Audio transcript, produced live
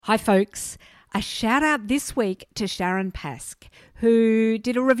Hi folks, a shout out this week to Sharon Pask, who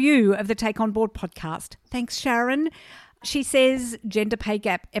did a review of the Take On Board podcast. Thanks, Sharon. She says, Gender Pay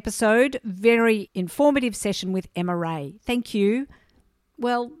Gap episode, very informative session with Emma Ray. Thank you.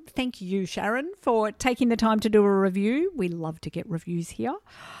 Well, thank you, Sharon, for taking the time to do a review. We love to get reviews here.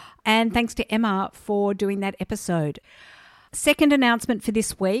 And thanks to Emma for doing that episode. Second announcement for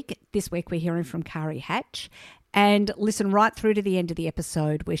this week. This week we're hearing from Kari Hatch. And listen right through to the end of the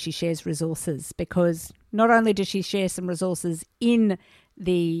episode where she shares resources, because not only does she share some resources in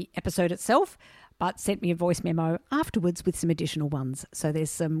the episode itself, but sent me a voice memo afterwards with some additional ones. So there's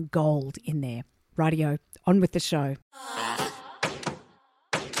some gold in there. Rightio, on with the show.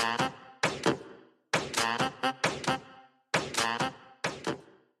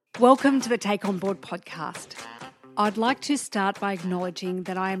 Welcome to the Take On Board podcast. I'd like to start by acknowledging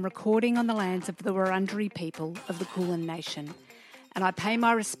that I am recording on the lands of the Wurundjeri people of the Kulin Nation, and I pay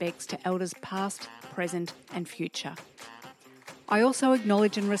my respects to elders past, present and future. I also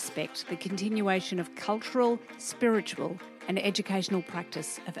acknowledge and respect the continuation of cultural, spiritual and educational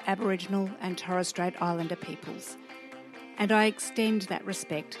practice of Aboriginal and Torres Strait Islander peoples, and I extend that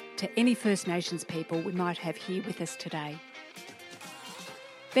respect to any First Nations people we might have here with us today.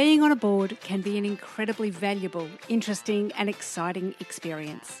 Being on a board can be an incredibly valuable, interesting and exciting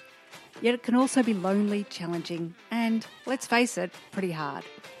experience. Yet it can also be lonely, challenging and, let's face it, pretty hard.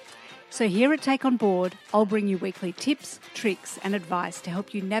 So here at Take On Board, I'll bring you weekly tips, tricks and advice to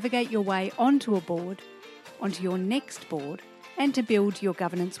help you navigate your way onto a board, onto your next board and to build your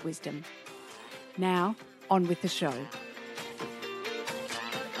governance wisdom. Now, on with the show.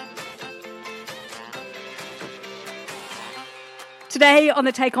 Today on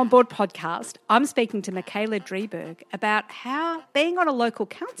the Take On Board podcast, I'm speaking to Michaela Drieberg about how being on a local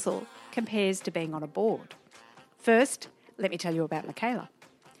council compares to being on a board. First, let me tell you about Michaela.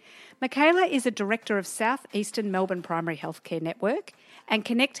 Michaela is a director of South Eastern Melbourne Primary Healthcare Network and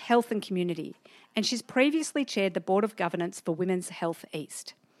Connect Health and Community, and she's previously chaired the Board of Governance for Women's Health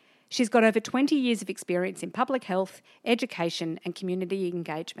East. She's got over 20 years of experience in public health, education and community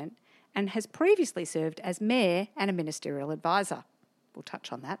engagement, and has previously served as mayor and a ministerial advisor. We'll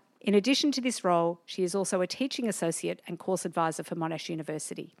touch on that. In addition to this role, she is also a teaching associate and course advisor for Monash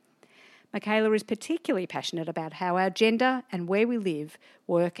University. Michaela is particularly passionate about how our gender and where we live,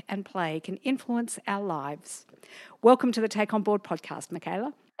 work and play can influence our lives. Welcome to the Take On Board podcast,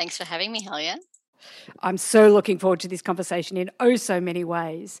 Michaela. Thanks for having me, Helia. I'm so looking forward to this conversation in oh so many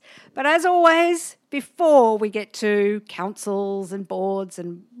ways. But as always, before we get to councils and boards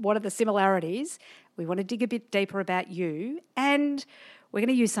and what are the similarities, we want to dig a bit deeper about you, and we're going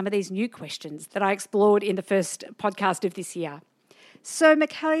to use some of these new questions that I explored in the first podcast of this year. So,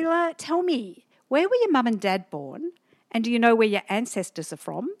 Michaela, tell me, where were your mum and dad born? And do you know where your ancestors are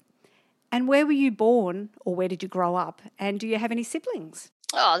from? And where were you born, or where did you grow up? And do you have any siblings?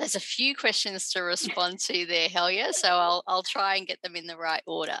 Oh, there's a few questions to respond to there, Helia, so I'll try and get them in the right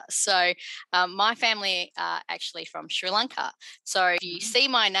order. So my family are actually from Sri Lanka. So if you see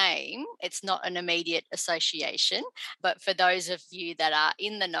my name, it's not an immediate association, but for those of you that are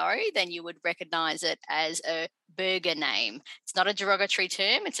in the know, then you would recognise it as a burger name. It's not a derogatory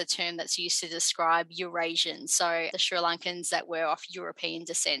term, it's a term that's used to describe Eurasians, so the Sri Lankans that were of European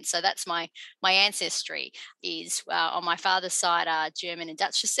descent. So that's my ancestry is on my father's side are German and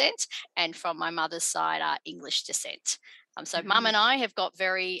Dutch descent, and from my mother's side are English descent. So Mum and I have got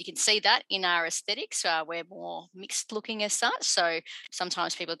you can see that in our aesthetics. We're more mixed looking as such. So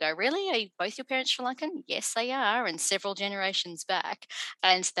sometimes people go, really? Are both your parents Sri Lankan? Yes, they are, and several generations back.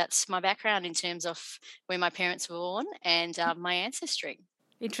 And that's my background in terms of where my parents were born and my ancestry.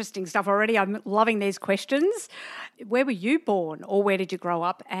 Interesting stuff already. I'm loving these questions. Where were you born, or where did you grow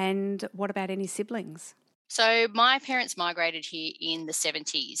up? And what about any siblings? So my parents migrated here in the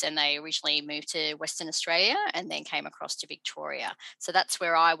 70s, and they originally moved to Western Australia and then came across to Victoria. So that's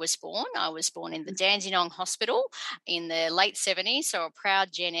where I was born. I was born in the Dandenong Hospital in the late 70s, so a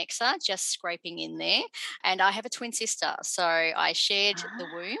proud Gen Xer, just scraping in there. And I have a twin sister. So I shared the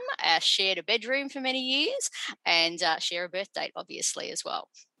womb, shared a bedroom for many years, and share a birth date, obviously, as well.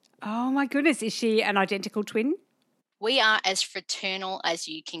 Oh my goodness. Is she an identical twin? We are as fraternal as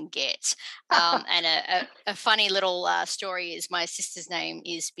you can get. And a funny little story is my sister's name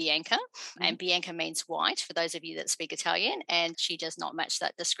is Bianca, and Bianca means white for those of you that speak Italian, and she does not match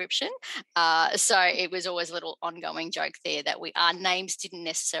that description. So it was always a little ongoing joke there that our names didn't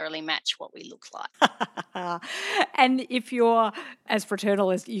necessarily match what we look like. And if you're as fraternal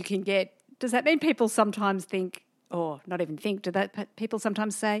as you can get, does that mean people sometimes think, or not even think, do that people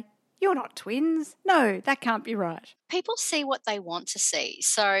sometimes say, You're not twins. No, that can't be right. People see what they want to see.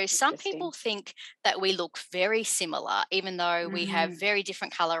 So some people think that we look very similar, even though we have very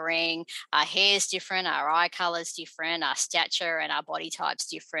different colouring, our hair's different, our eye colour's different, our stature and our body type's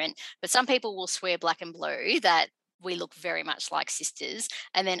different. But some people will swear black and blue that we look very much like sisters,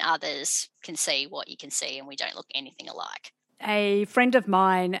 and then others can see what you can see and we don't look anything alike. A friend of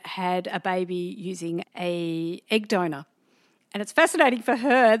mine had a baby using a egg donor. And it's fascinating for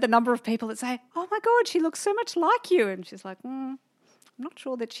her, the number of people that say, oh my God, she looks so much like you. And she's like, I'm not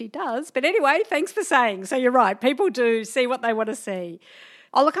sure that she does. But anyway, thanks for saying. So you're right. People do see what they want to see.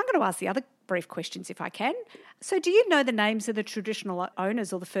 Oh, look, I'm going to ask the other brief questions if I can. So do you know the names of the traditional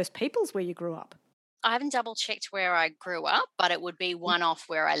owners or the first peoples where you grew up? I haven't double checked where I grew up, but it would be one off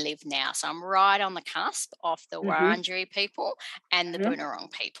where I live now. So I'm right on the cusp of the Wurundjeri people and the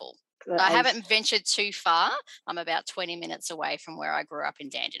Boonwurrung people. I haven't ventured too far. I'm about 20 minutes away from where I grew up in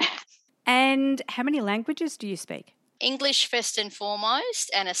Dandenong. And how many languages do you speak? English first and foremost,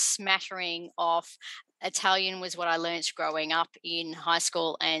 and a smattering of Italian was what I learnt growing up in high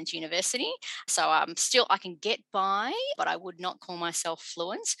school and university. So I can get by, but I would not call myself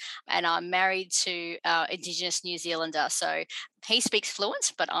fluent. And I'm married to Indigenous New Zealander. So he speaks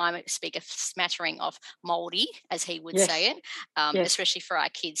fluent, but I speak a smattering of Māori, as he would say it, especially for our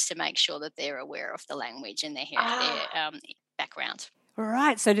kids to make sure that they're aware of the language and their background.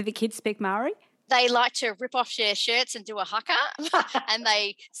 Right. So do the kids speak Maori? They like to rip off their shirts and do a haka and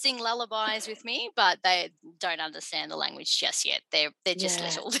they sing lullabies with me, but they don't understand the language just yet. They're just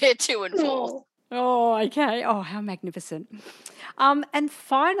little. They're 2 and 4. Oh, okay. Oh, how magnificent. And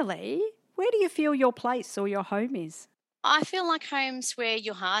finally, where do you feel your place or your home is? I feel like home's where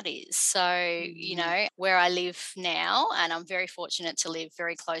your heart is. So, where I live now, and I'm very fortunate to live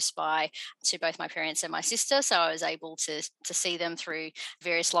very close by to both my parents and my sister. So I was able to see them through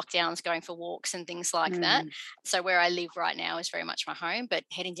various lockdowns, going for walks and things like that. So where I live right now is very much my home, but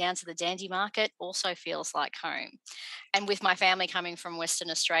heading down to the Dandy Market also feels like home. And with my family coming from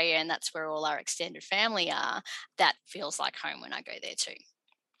Western Australia, and that's where all our extended family are, that feels like home when I go there too.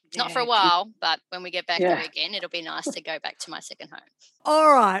 Not for a while, but when we get back there again, it'll be nice to go back to my second home.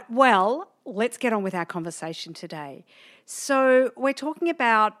 All right. Well, let's get on with our conversation today. So we're talking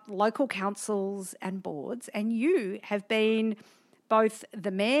about local councils and boards, and you have been both the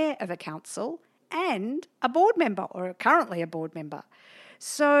mayor of a council and a board member, or currently a board member.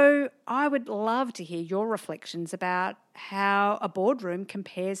 So I would love to hear your reflections about how a boardroom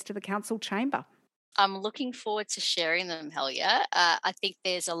compares to the council chamber. I'm looking forward to sharing them, Helia. I think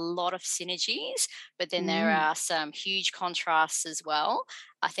there's a lot of synergies, but then there are some huge contrasts as well.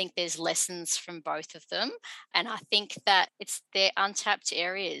 I think there's lessons from both of them. And I think that it's their untapped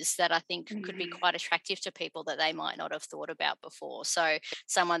areas that I think could be quite attractive to people that they might not have thought about before. So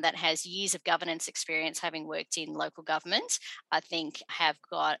someone that has years of governance experience, having worked in local government, I think have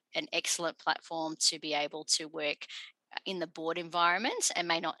got an excellent platform to be able to work in the board environment and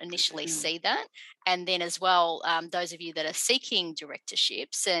may not initially see that. And then as well, those of you that are seeking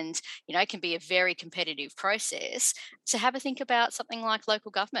directorships, and it can be a very competitive process, to have a think about something like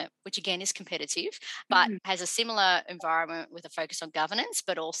local government, which again is competitive, but has a similar environment with a focus on governance,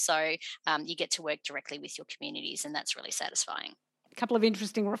 but also you get to work directly with your communities, and that's really satisfying. A couple of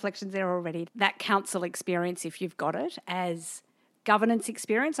interesting reflections there already. That council experience, if you've got it, as governance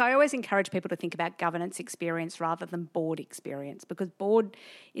experience. I always encourage people to think about governance experience rather than board experience, because board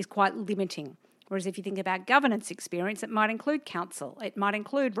is quite limiting. Whereas if you think about governance experience, it might include council, it might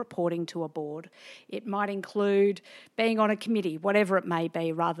include reporting to a board, it might include being on a committee, whatever it may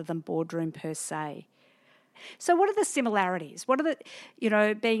be, rather than boardroom per se. So what are the similarities? What are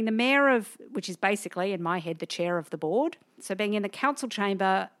the, being the mayor of, which is basically, in my head, the chair of the board, so being in the council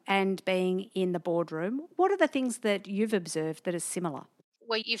chamber and being in the boardroom, what are the things that you've observed that are similar?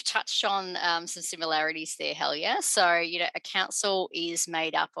 Well, you've touched on some similarities there, Helia. So, a council is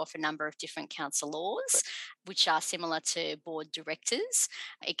made up of a number of different council laws, which are similar to board directors.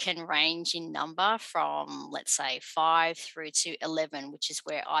 It can range in number from, let's say, 5 through to 11, which is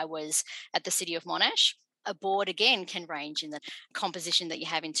where I was at the City of Monash. A board, again, can range in the composition that you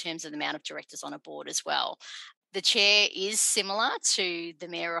have in terms of the amount of directors on a board as well. The chair is similar to the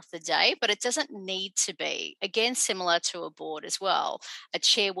mayor of the day, but it doesn't need to be. Again, similar to a board as well. A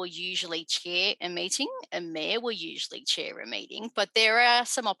chair will usually chair a meeting, a mayor will usually chair a meeting, but there are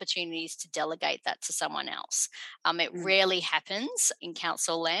some opportunities to delegate that to someone else. It rarely happens in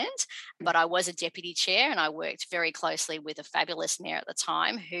council land, but I was a deputy chair and I worked very closely with a fabulous mayor at the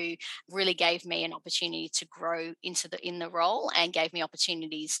time who really gave me an opportunity to grow in the role and gave me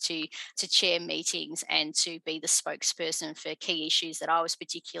opportunities to chair meetings and to be the spokesperson for key issues that I was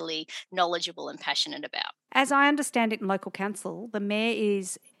particularly knowledgeable and passionate about. As I understand it in local council, the mayor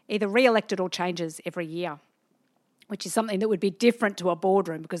is either re-elected or changes every year, which is something that would be different to a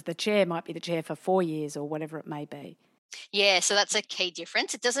boardroom because the chair might be the chair for 4 years or whatever it may be. Yeah, so that's a key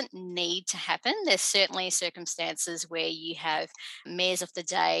difference. It doesn't need to happen. There's certainly circumstances where you have mayors of the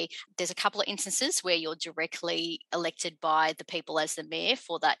day. There's a couple of instances where you're directly elected by the people as the mayor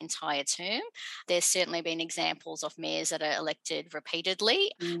for that entire term. There's certainly been examples of mayors that are elected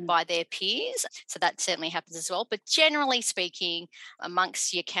repeatedly by their peers. So that certainly happens as well. But generally speaking,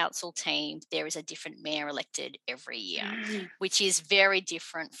 amongst your council team, there is a different mayor elected every year, which is very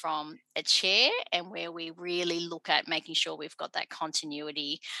different from a chair, and where we really look at making sure we've got that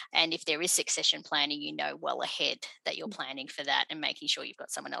continuity. And if there is succession planning, you know well ahead that you're planning for that and making sure you've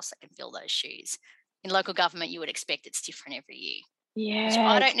got someone else that can fill those shoes. In local government, you would expect it's different every year, which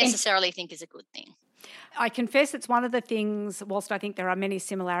I don't necessarily think is a good thing. I confess it's one of the things, whilst I think there are many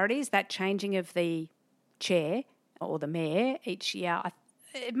similarities, that changing of the chair or the mayor each year,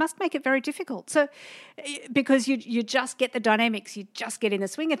 it must make it very difficult. So, because you just get the dynamics, you just get in the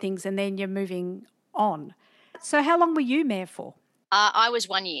swing of things, and then you're moving on. So how long were you mayor for? I was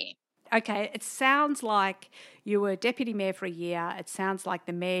 1 year. Okay, it sounds like you were deputy mayor for a year. It sounds like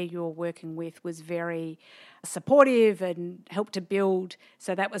the mayor you were working with was very supportive and helped to build,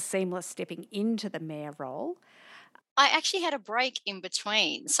 so that was seamless stepping into the mayor role. I actually had a break in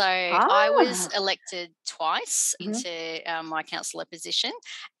between. So I was elected twice into my councillor position,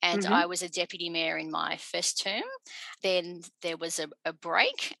 and I was a deputy mayor in my first term. Then there was a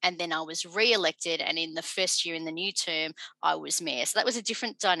break, and then I was re-elected, and in the first year in the new term, I was mayor. So that was a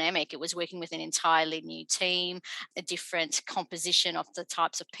different dynamic. It was working with an entirely new team, a different composition of the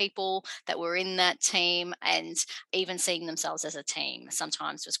types of people that were in that team, and even seeing themselves as a team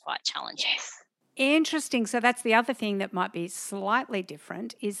sometimes was quite challenging. Yes. Interesting. So that's the other thing that might be slightly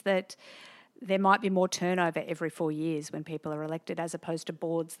different, is that there might be more turnover every 4 years when people are elected, as opposed to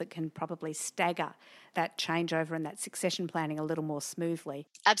boards that can probably stagger that changeover and that succession planning a little more smoothly.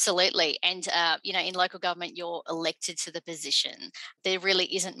 Absolutely. And, in local government, you're elected to the position. There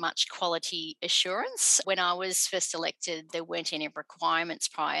really isn't much quality assurance. When I was first elected, there weren't any requirements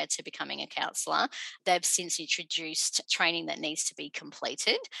prior to becoming a councillor. They've since introduced training that needs to be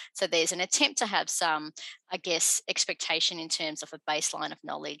completed. So there's an attempt to have some, expectation in terms of a baseline of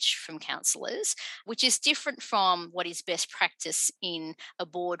knowledge from councillors, which is different from what is best practice in a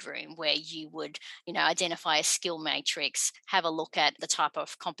boardroom, where you would, identify a skill matrix, have a look at the type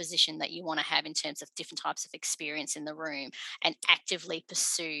of composition that you want to have in terms of different types of experience in the room, and actively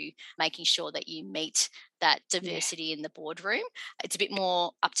pursue making sure that you meet that diversity in the boardroom. It's a bit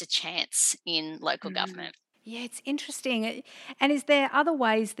more up to chance in local government. Yeah, it's interesting. And is there other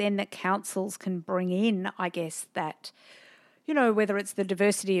ways then that councils can bring in, that, whether it's the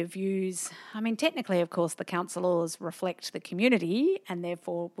diversity of views? I mean, technically, of course, the councillors reflect the community and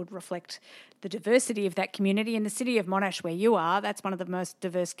therefore would reflect the diversity of that community. In the city of Monash, where you are, that's one of the most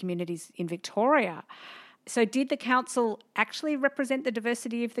diverse communities in Victoria. So did the council actually represent the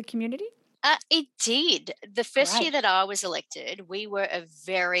diversity of the community? It did. The first year that I was elected, we were a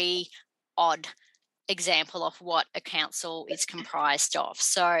very odd example of what a council is comprised of.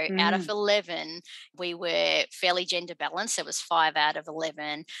 So out of 11, we were fairly gender balanced. There was 5 out of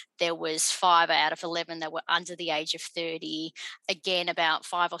 11. There was 5 out of 11 that were under the age of 30. Again, about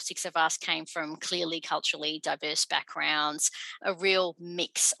 5 or 6 of us came from clearly culturally diverse backgrounds, a real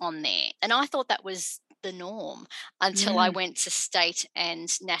mix on there. And I thought that was the norm until I went to state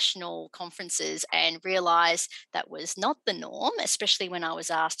and national conferences and realised that was not the norm, especially when I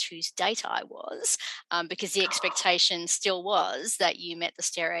was asked whose date I was, because the expectation still was that you met the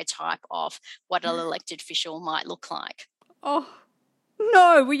stereotype of what an elected official might look like. Oh,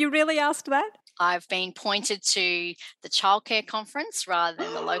 no, were you really asked that? I've been pointed to the childcare conference rather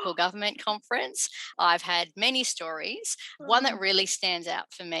than the local government conference. I've had many stories. One that really stands out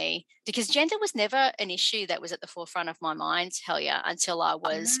for me, because gender was never an issue that was at the forefront of my mind, Helia, until I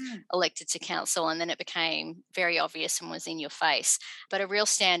was elected to council, and then it became very obvious and was in your face. But a real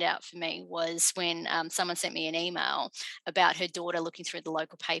standout for me was when someone sent me an email about her daughter looking through the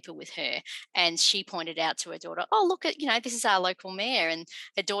local paper with her, and she pointed out to her daughter, "Oh, look at, this is our local mayor." And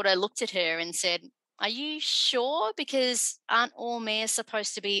her daughter looked at her and said, "Are you sure? Because aren't all mayors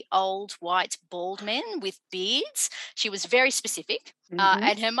supposed to be old, white, bald men with beards?" She was very specific.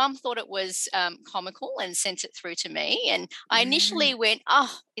 And her mum thought it was comical and sent it through to me. And I initially went,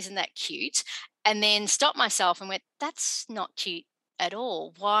 "Oh, isn't that cute?" And then stopped myself and went, "That's not cute at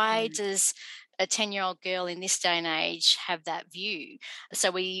all. Why does a 10-year-old girl in this day and age have that view?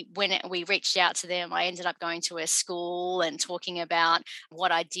 So when we reached out to them, I ended up going to a school and talking about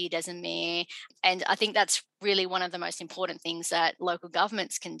what I did as a mayor. And I think that's really one of the most important things that local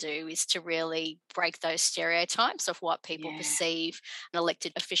governments can do, is to really break those stereotypes of what people Yeah. perceive an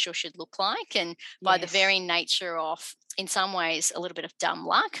elected official should look like. And by the Yes. very nature of, in some ways, a little bit of dumb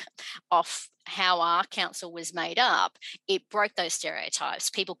luck of how our council was made up, it broke those stereotypes.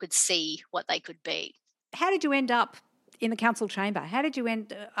 People could see what they could be. How did you end up in the council chamber? How did you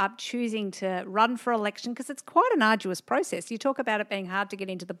end up choosing to run for election? Because it's quite an arduous process. You talk about it being hard to get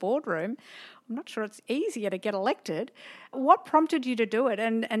into the boardroom. I'm not sure it's easier to get elected. What prompted you to do it?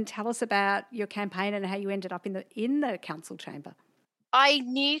 And tell us about your campaign and how you ended up in the council chamber. I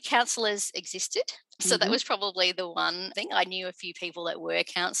knew councillors existed. So that Mm-hmm. was probably the one thing. I knew a few people that were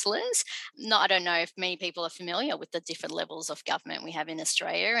councillors. I don't know if many people are familiar with the different levels of government we have in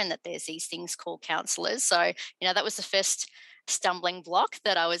Australia, and that there's these things called councillors. So, that was the first stumbling block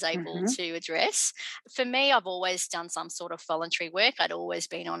that I was able Mm-hmm. to address. For me, I've always done some sort of voluntary work. I'd always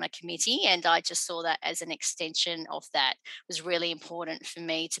been on a committee, and I just saw that as an extension of that. It was really important for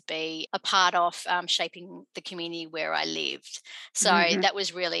me to be a part of shaping the community where I lived. So Mm-hmm. that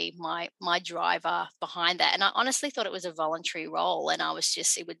was really my driver behind that. And I honestly thought it was a voluntary role, and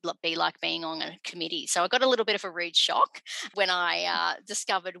it would be like being on a committee. So I got a little bit of a rude shock when I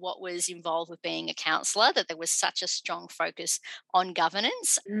discovered what was involved with being a councillor, that there was such a strong focus on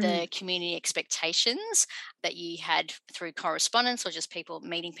governance, Mm. the community expectations that you had through correspondence or just people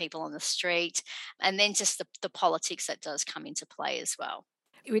meeting people on the street, and then just the politics that does come into play as well.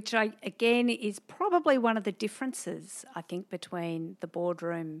 Which again is probably one of the differences, I think, between the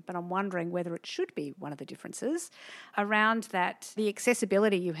boardroom, but I'm wondering whether it should be one of the differences around that, the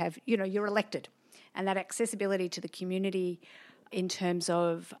accessibility you have, you're elected, and that accessibility to the community in terms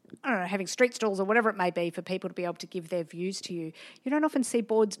of, I don't know, having street stalls or whatever it may be for people to be able to give their views to you. You don't often see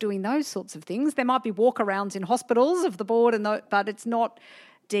boards doing those sorts of things. There might be walkarounds in hospitals of the board, but it's not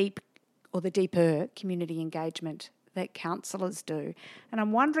deep or the deeper community engagement that councillors do. And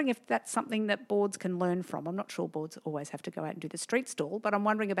I'm wondering if that's something that boards can learn from. I'm not sure boards always have to go out and do the street stall, but I'm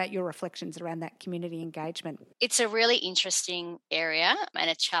wondering about your reflections around that community engagement. It's a really interesting area and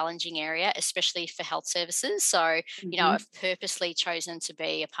a challenging area, especially for health services. So, Mm-hmm. I've purposely chosen to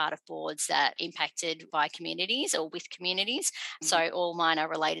be a part of boards that impacted by communities or with communities. So all mine are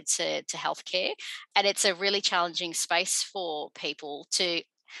related to healthcare. And it's a really challenging space for people to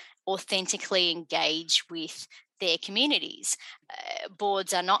authentically engage with their communities.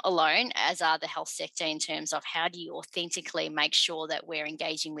 Boards are not alone, as are the health sector, in terms of how do you authentically make sure that we're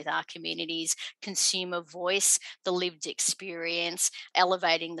engaging with our communities, consumer voice, the lived experience,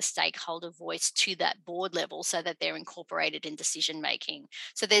 elevating the stakeholder voice to that board level so that they're incorporated in decision making.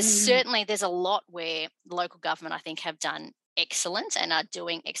 So there's a lot where local government, I think, have done excellent and are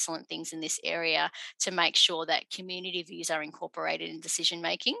doing excellent things in this area to make sure that community views are incorporated in decision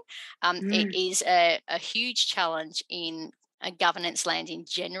making. It Mm. is a huge challenge in governance land in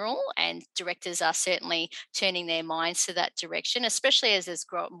general, and directors are certainly turning their minds to that direction, especially as there's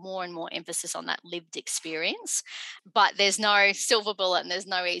more and more emphasis on that lived experience. But there's no silver bullet and there's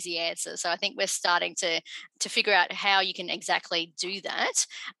no easy answer. So I think we're starting to figure out how you can exactly do that.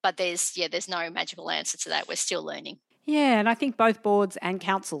 But there's no magical answer to that. We're still learning. Yeah, and I think both boards and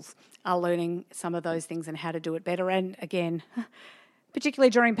councils are learning some of those things and how to do it better. And again,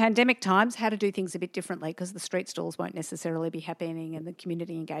 particularly during pandemic times, how to do things a bit differently, because the street stalls won't necessarily be happening and the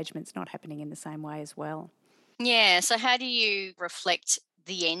community engagement's not happening in the same way as well. Yeah. So, how do you reflect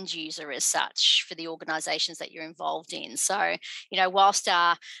the end user as such for the organisations that you're involved in? So, whilst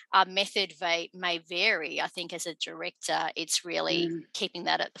our method may vary, I think as a director, it's really Mm. keeping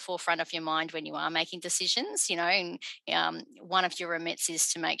that at the forefront of your mind when you are making decisions. And one of your remits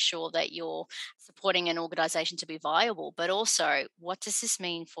is to make sure that you're supporting an organisation to be viable, but also what does this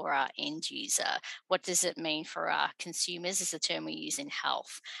mean for our end user? What does it mean for our consumers? Is a term we use in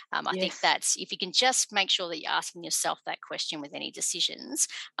health. I think Yes. that's, if you can just make sure that you're asking yourself that question with any decisions,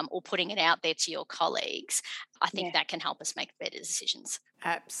 or putting it out there to your colleagues, I think Yeah. that can help us make better decisions.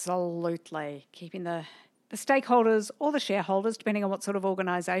 Absolutely. Keeping the stakeholders or the shareholders, depending on what sort of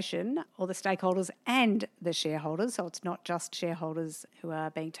organisation, or the stakeholders and the shareholders, so it's not just shareholders who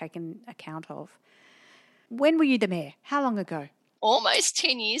are being taken account of. When were you the mayor? How long ago? almost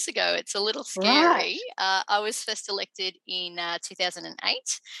 10 years ago. It's a little scary. Right. I was first elected in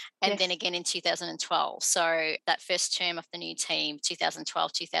 2008 and then Yes. again in 2012. So that first term of the new team,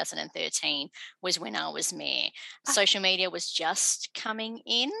 2012, 2013, was when I was mayor. Social media was just coming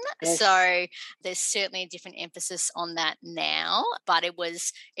in. Yes. So there's certainly a different emphasis on that now, but it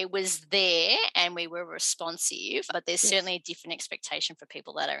was there and we were responsive, but there's certainly a different expectation for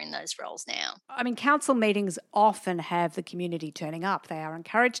people that are in those roles now. I mean, council meetings often have the community turning up. They are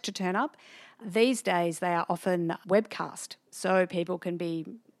encouraged to turn up. These days, they are often webcast, so people can be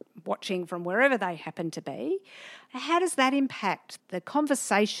watching from wherever they happen to be. How does that impact the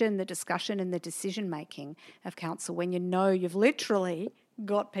conversation, the discussion and the decision-making of council when you know you've literally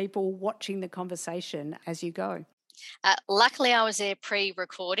got people watching the conversation as you go? Luckily, I was there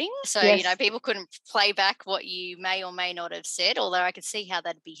pre-recording, so Yes. people couldn't play back what you may or may not have said, although I could see how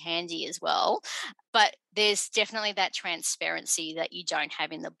that'd be handy as well. But there's definitely that transparency that you don't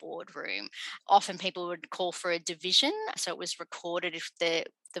have in the boardroom. Often people would call for a division, so it was recorded if the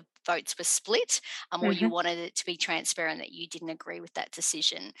votes were split, or you wanted it to be transparent that you didn't agree with that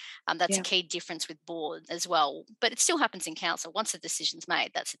decision. That's a key difference with board as well. But it still happens in council. Once a decision's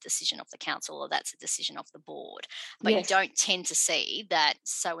made, that's a decision of the council or that's a decision of the board. But you don't tend to see that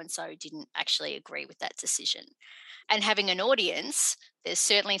so-and-so didn't actually agree with that decision. And having an audience, there's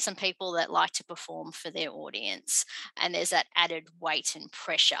certainly some people that like to perform for their audience. And there's that added weight and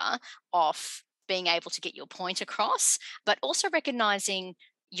pressure of being able to get your point across, but also recognizing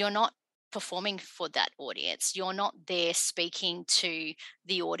you're not performing for that audience. You're not there speaking to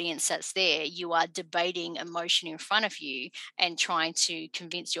the audience that's there. You are debating a motion in front of you and trying to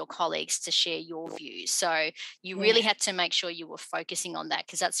convince your colleagues to share your views. So you really had to make sure you were focusing on that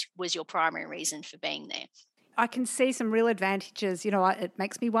because that was your primary reason for being there. I can see some real advantages. It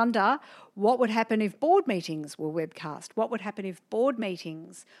makes me wonder what would happen if board meetings were webcast? What would happen if board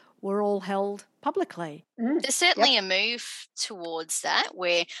meetings were all held publicly? There's certainly a move towards that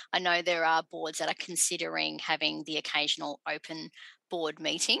where I know there are boards that are considering having the occasional open board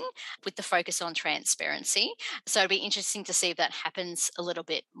meeting with the focus on transparency. So it'd be interesting to see if that happens a little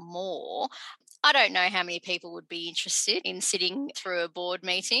bit more. I don't know how many people would be interested in sitting through a board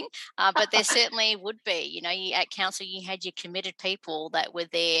meeting, but there certainly would be. At council, you had your committed people that were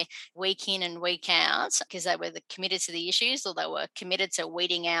there week in and week out because they were committed to the issues or they were committed to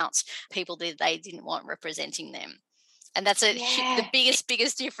weeding out people that they didn't want representing them. And that's the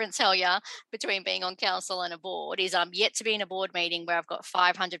biggest difference, Helya, between being on council and a board is I'm yet to be in a board meeting where I've got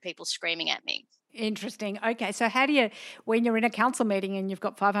 500 people screaming at me. Interesting. Okay, so how do you, when you're in a council meeting and you've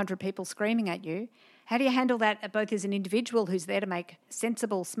got 500 people screaming at you, how do you handle that both as an individual who's there to make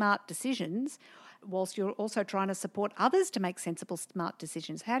sensible, smart decisions, whilst you're also trying to support others to make sensible, smart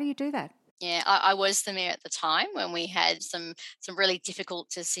decisions? How do you do that? Yeah, I was the mayor at the time when we had some really difficult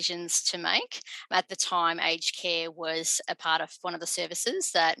decisions to make. At the time, aged care was a part of one of the services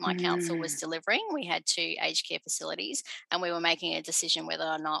that my council was delivering. We had 2 aged care facilities and we were making a decision whether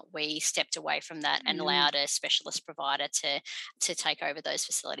or not we stepped away from that and allowed a specialist provider to take over those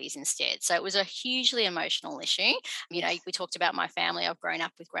facilities instead. So it was a hugely emotional issue. We talked about my family. I've grown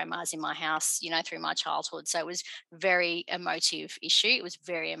up with grandmas in my house, through my childhood. So it was a very emotive issue. It was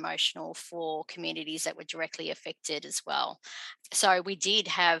very emotional for communities that were directly affected as well. So we did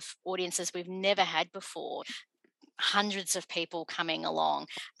have audiences we've never had before. Hundreds of people coming along.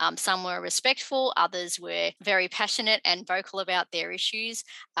 Some were respectful, others were very passionate and vocal about their issues.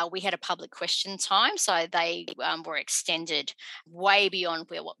 We had a public question time, so they were extended way beyond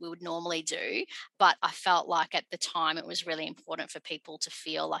what we would normally do. But I felt like at the time it was really important for people to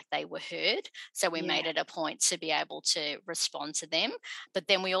feel like they were heard. So we made it a point to be able to respond to them. But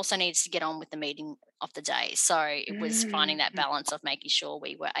then we also needed to get on with the meeting of the day. So it was finding that balance of making sure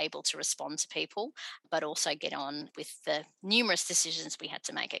we were able to respond to people, but also get on with the numerous decisions we had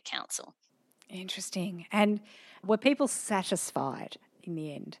to make at council. Interesting. And were people satisfied in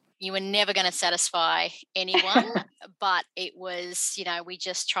the end? You were never going to satisfy anyone, but it was, we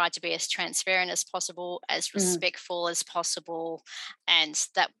just tried to be as transparent as possible, as respectful as possible. And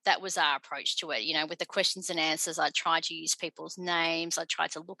that was our approach to it. With the questions and answers, I tried to use people's names. I tried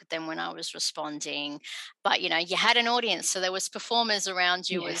to look at them when I was responding. But, you had an audience, so there was performers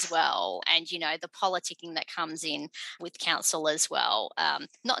around you as well. And, the politicking that comes in with council as well.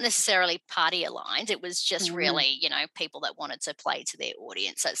 Not necessarily party aligned. It was just really, people that wanted to play to their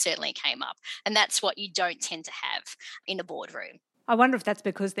audience. That certainly came up. And that's what you don't tend to have in a boardroom. I wonder if that's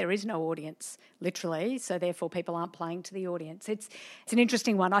because there is no audience, literally, so therefore people aren't playing to the audience. It's an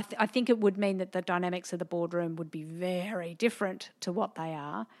interesting one. I think it would mean that the dynamics of the boardroom would be very different to what they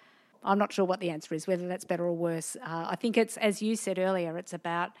are I'm not sure what the answer is, whether that's better or worse. I think it's, as you said earlier, it's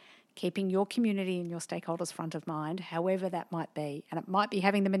about keeping your community and your stakeholders front of mind, however that might be. And it might be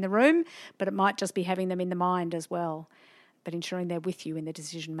having them in the room, but it might just be having them in the mind as well, but ensuring they're with you in the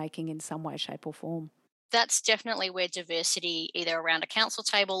decision making in some way, shape or form. That's definitely where diversity, either around a council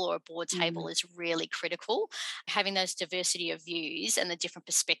table or a board table, is really critical. Having those diversity of views and the different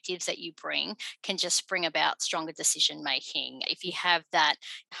perspectives that you bring can just bring about stronger decision making. If you have that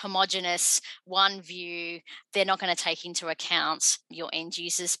homogenous one view, they're not going to take into account your end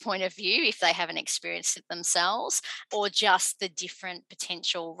user's point of view if they haven't experienced it themselves, or just the different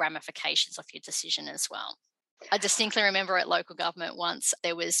potential ramifications of your decision as well. I distinctly remember at local government once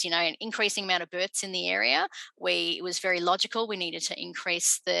there was, an increasing amount of births in the area. It was very logical. We needed to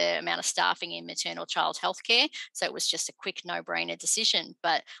increase the amount of staffing in maternal child healthcare. So it was just a quick no-brainer decision.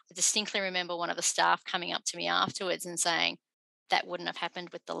 But I distinctly remember one of the staff coming up to me afterwards and saying, that wouldn't have happened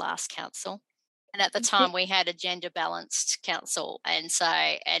with the last council. And at the time, we had a gender balanced council. And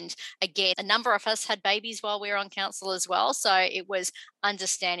again, a number of us had babies while we were on council as well. So it was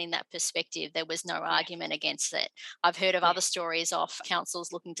understanding that perspective. There was no argument against it. I've heard of other stories of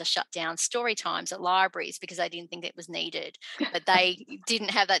councils looking to shut down story times at libraries because they didn't think it was needed. But they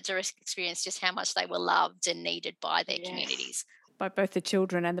didn't have that direct experience, just how much they were loved and needed by their communities. By both the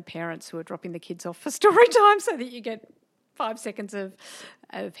children and the parents who are dropping the kids off for story time so that you get 5 seconds of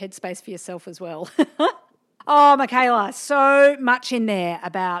headspace for yourself as well. Oh, Michaela, so much in there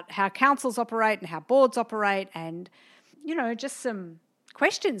about how councils operate and how boards operate and, just some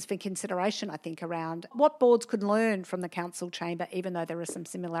questions for consideration, I think, around what boards could learn from the council chamber, even though there are some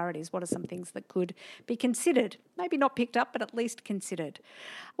similarities. What are some things that could be considered? Maybe not picked up, but at least considered.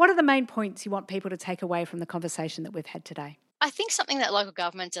 What are the main points you want people to take away from the conversation that we've had today? I think something that local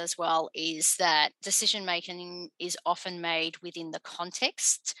government does well is that decision making is often made within the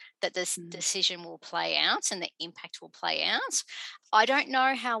context that this decision will play out and the impact will play out. I don't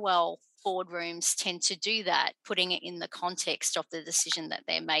know how well boardrooms tend to do that, putting it in the context of the decision that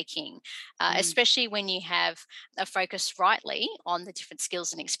they're making, especially when you have a focus rightly on the different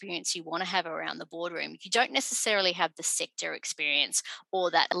skills and experience you want to have around the boardroom. You don't necessarily have the sector experience or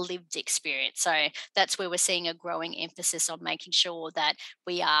that lived experience. So that's where we're seeing a growing emphasis on making sure that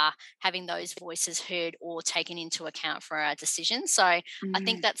we are having those voices heard or taken into account for our decisions. So I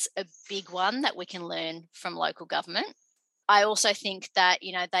think that's a big one that we can learn from local government. I also think that,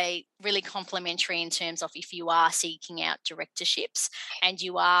 they really complementary in terms of if you are seeking out directorships and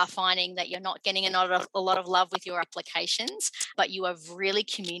you are finding that you're not getting a lot of love with your applications, but you are really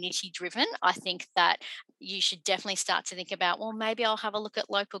community driven. I think that you should definitely start to think about, well, maybe I'll have a look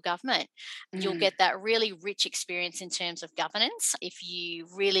at local government. You'll get that really rich experience in terms of governance. If you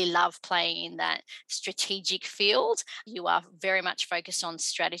really love playing in that strategic field, you are very much focused on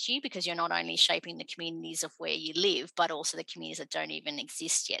strategy because you're not only shaping the communities of where you live, but also the communities that don't even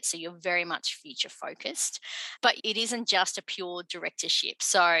exist yet. So you're very much future focused. But it isn't just a pure directorship.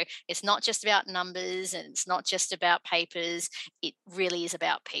 So it's not just about numbers and it's not just about papers. It really is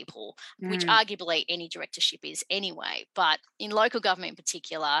about people, which arguably any directorship is anyway. But in local government in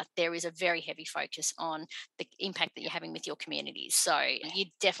particular, there is a very heavy focus on the impact that you're having with your communities. So you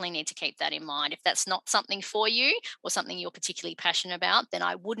definitely need to keep that in mind. If that's not something for you or something you're particularly passionate about, then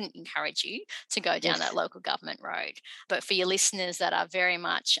I wouldn't encourage you to go down that local government road. But for your listeners that are very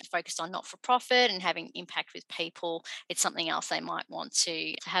much focused on not-for-profit and having impact with people, it's something else they might want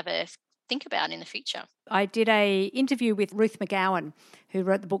to have a think about in the future. I did a interview with Ruth McGowan, who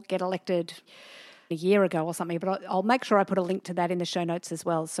wrote the book Get Elected a year ago or something, but I'll make sure I put a link to that in the show notes as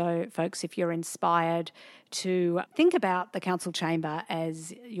well. So folks, if you're inspired to think about the council chamber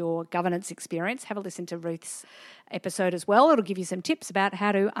as your governance experience, have a listen to Ruth's episode as well. It'll give you some tips about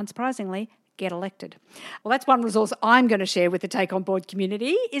how to, unsurprisingly, get elected. Well, that's one resource I'm going to share with the Take On Board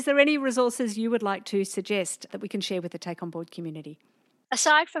community. Is there any resources you would like to suggest that we can share with the Take On Board community?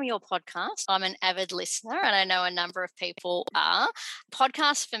 Aside from your podcast, I'm an avid listener and I know a number of people are.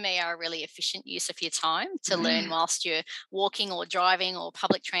 Podcasts for me are a really efficient use of your time to learn whilst you're walking or driving or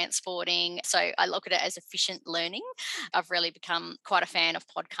public transporting. So I look at it as efficient learning. I've really become quite a fan of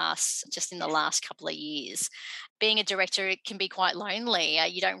podcasts just in the last couple of years. Being a director, it can be quite lonely.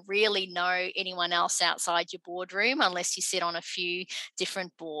 You don't really know anyone else outside your boardroom unless you sit on a few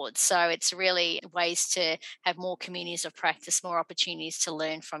different boards. So it's really ways to have more communities of practice, more opportunities to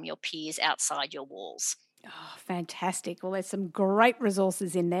learn from your peers outside your walls. Oh, fantastic. Well, there's some great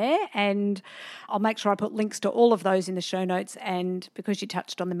resources in there, and I'll make sure I put links to all of those in the show notes. And because you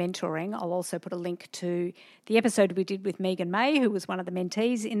touched on the mentoring, I'll also put a link to the episode we did with Megan May, who was one of the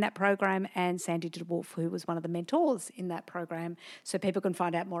mentees in that program, and Sandy DeWolf, who was one of the mentors in that program, so people can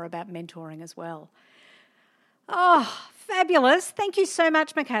find out more about mentoring as well. Oh, fabulous. Thank you so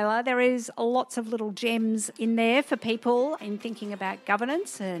much, Michaela. There is lots of little gems in there for people in thinking about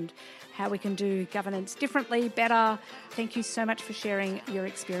governance and how we can do governance differently, better. Thank you so much for sharing your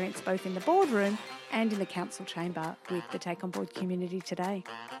experience both in the boardroom and in the council chamber with the Take On Board community today.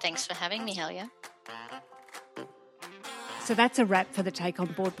 Thanks for having me, Helia. So that's a wrap for the Take On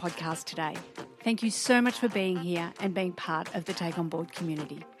Board podcast today. Thank you so much for being here and being part of the Take On Board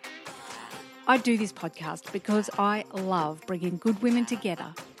community. I do this podcast because I love bringing good women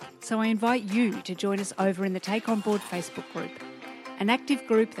together, so I invite you to join us over in the Take On Board Facebook group, an active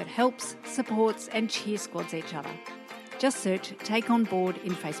group that helps, supports and cheer squads each other. Just search Take On Board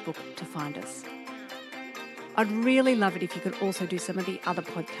in Facebook to find us. I'd really love it if you could also do some of the other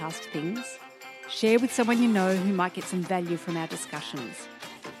podcast things. Share with someone you know who might get some value from our discussions.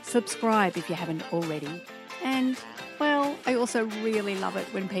 Subscribe if you haven't already. And, well, I also really love it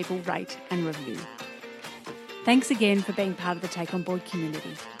when people rate and review. Thanks again for being part of the Take On Board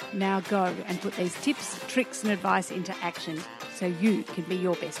community. Now go and put these tips, tricks and advice into action so you can be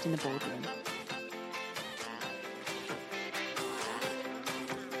your best in the boardroom.